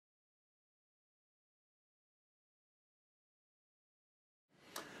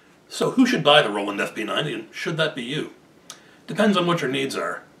So who should buy the Roland FP-90, and should that be you? Depends on what your needs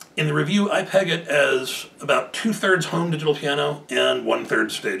are. In the review, I peg it as about 2/3 home digital piano and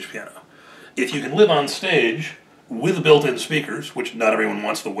 1/3 stage piano. If you can live on stage with built-in speakers, which not everyone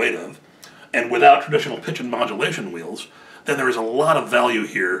wants the weight of, and without traditional pitch and modulation wheels, then there is a lot of value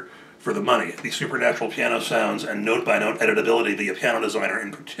here for the money. The supernatural piano sounds and note-by-note editability via piano designer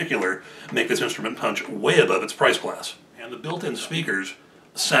in particular make this instrument punch way above its price class. And the built-in speakers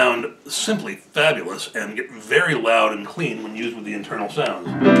sound simply fabulous and get very loud and clean when used with the internal sounds.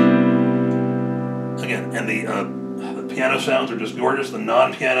 Again, and the piano sounds are just gorgeous. The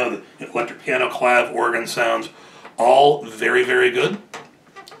non-piano, the electric piano, clav, organ sounds, all very, very good.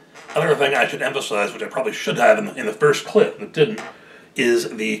 Another thing I should emphasize, which I probably should have in the first clip but didn't,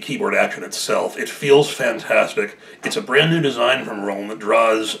 is the keyboard action itself. It feels fantastic. It's a brand new design from Roland that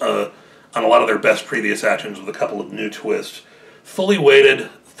draws on a lot of their best previous actions with a couple of new twists. Fully weighted,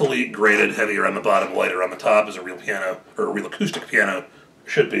 fully graded, heavier on the bottom, lighter on the top, as a real piano, or a real acoustic piano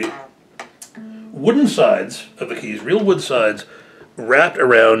should be. Wooden sides of the keys, real wood sides, wrapped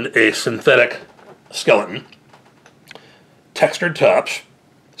around a synthetic skeleton. Textured tops,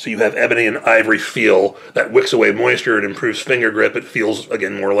 so you have ebony and ivory feel that wicks away moisture and improves finger grip. It feels,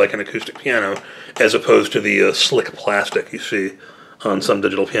 again, more like an acoustic piano, as opposed to the slick plastic you see on some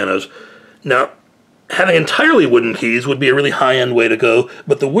digital pianos. Now, having entirely wooden keys would be a really high-end way to go,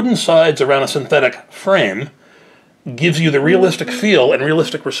 but the wooden sides around a synthetic frame gives you the realistic feel and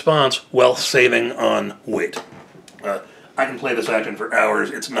realistic response while saving on weight. I can play this action for hours.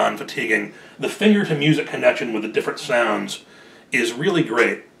 It's non-fatiguing. The finger-to-music connection with the different sounds is really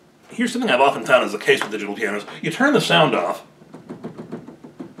great. Here's something I've often found is the case with digital pianos. You turn the sound off,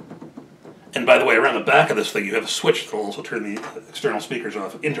 and by the way, around the back of this thing you have a switch that will also turn the external speakers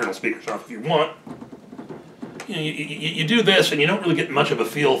off, internal speakers off if you want. You do this and you don't really get much of a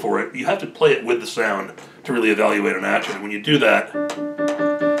feel for it. You have to play it with the sound to really evaluate an action. And when you do that,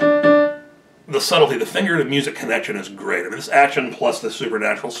 the subtlety, the finger-to-music connection is great. I mean, this action plus the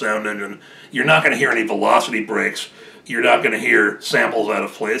supernatural sound engine, you're not going to hear any velocity breaks. You're not going to hear samples out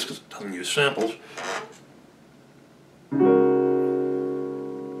of place because it doesn't use samples.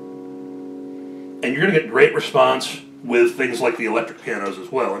 And you're going to get great response with things like the electric pianos as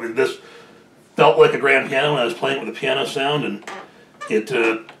well. I mean, this felt like a grand piano when I was playing it with a piano sound, and it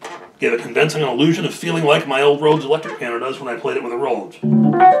gave a convincing illusion of feeling like my old Rhodes electric piano does when I played it with a Rhodes.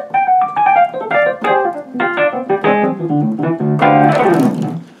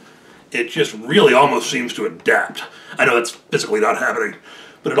 It just really almost seems to adapt. I know that's physically not happening,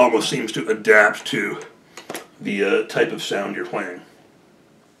 but it almost seems to adapt to the type of sound you're playing.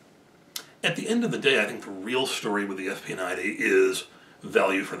 At the end of the day, I think the real story with the FP-90 is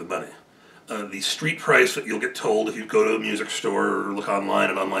value for the money. The street price that you'll get told if you go to a music store or look online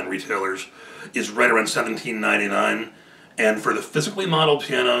at online retailers is right around $17.99, and for the physically modeled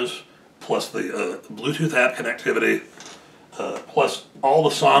pianos, plus the Bluetooth app connectivity, plus all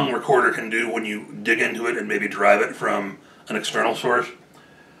the song recorder can do when you dig into it and maybe drive it from an external source,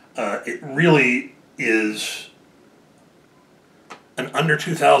 it really is an under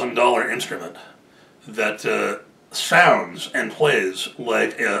 $2,000 instrument that sounds and plays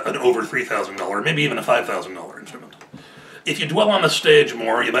like an over $3,000, maybe even a $5,000 instrument. If you dwell on the stage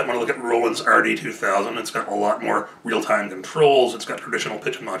more, you might want to look at Roland's RD-2000. It's got a lot more real-time controls. It's got traditional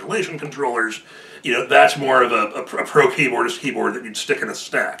pitch and modulation controllers. You know, that's more of a pro keyboardist keyboard that you'd stick in a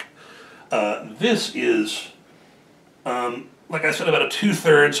stack. This is, like I said, about a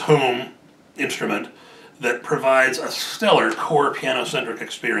 2/3 home instrument that provides a stellar core piano-centric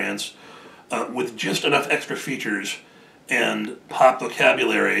experience with just enough extra features and pop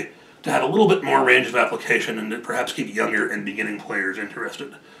vocabulary to have a little bit more range of application and to perhaps keep younger and beginning players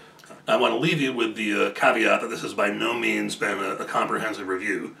interested. I want to leave you with the caveat that this has by no means been a comprehensive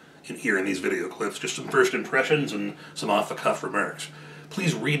review here in these video clips, just some first impressions and some off-the-cuff remarks.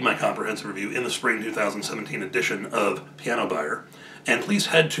 Please read my comprehensive review in the spring 2017 edition of Piano Buyer, and please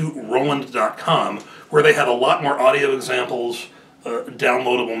head to Roland.com, where they have a lot more audio examples,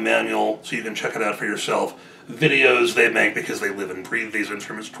 downloadable manual so you can check it out for yourself, videos they make because they live and breathe these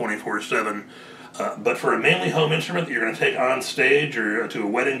instruments 24/7. But for a mainly home instrument that you're going to take on stage or to a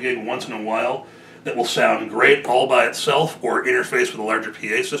wedding gig once in a while that will sound great all by itself or interface with a larger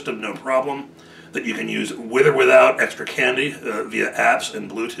PA system, no problem, that you can use with or without extra candy via apps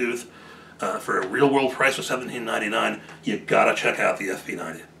and Bluetooth for a real-world price of $17.99, you gotta check out the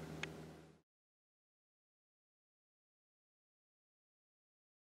FP-90.